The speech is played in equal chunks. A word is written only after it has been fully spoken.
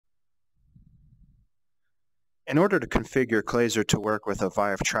In order to configure Clazer to work with a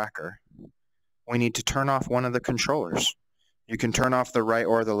Vive Tracker, we need to turn off one of the controllers. You can turn off the right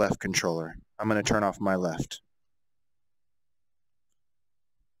or the left controller. I'm going to turn off my left.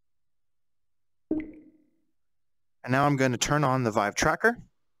 And now I'm going to turn on the Vive Tracker.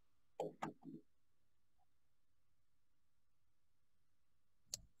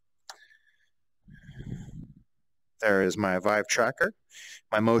 There is my Vive Tracker.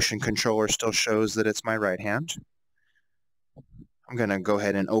 My motion controller still shows that it's my right hand. I'm going to go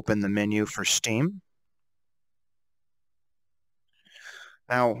ahead and open the menu for Steam.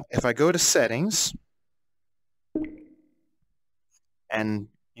 Now, if I go to Settings, and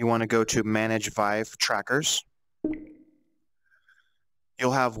you want to go to Manage Vive Trackers,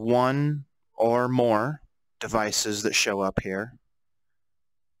 you'll have one or more devices that show up here.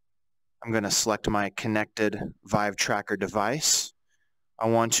 I'm going to select my connected Vive Tracker device. I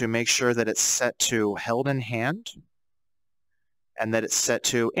want to make sure that it's set to held in hand and that it's set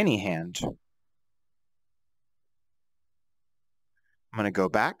to any hand. I'm going to go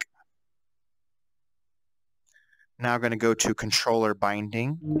back. Now I'm going to go to Controller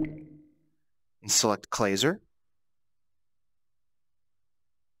Binding and select Clazer.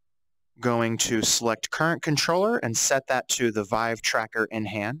 Going to select Current Controller and set that to the Vive Tracker in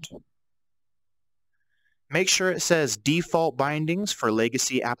hand. Make sure it says Default Bindings for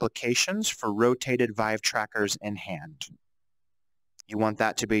Legacy Applications for Rotated Vive Trackers in hand. You want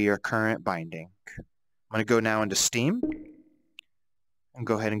that to be your current binding. I'm going to go now into Steam and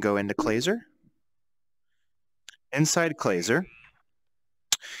go ahead and go into Clazer. Inside Clazer,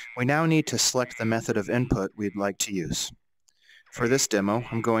 we now need to select the method of input we'd like to use. For this demo,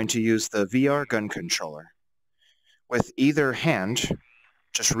 I'm going to use the VR gun controller. With either hand,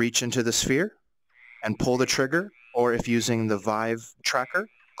 just reach into the sphere and pull the trigger, or if using the Vive Tracker,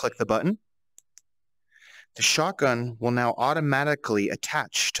 click the button. The shotgun will now automatically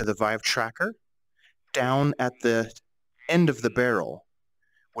attach to the Vive Tracker down at the end of the barrel,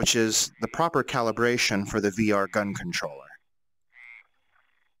 which is the proper calibration for the VR gun controller.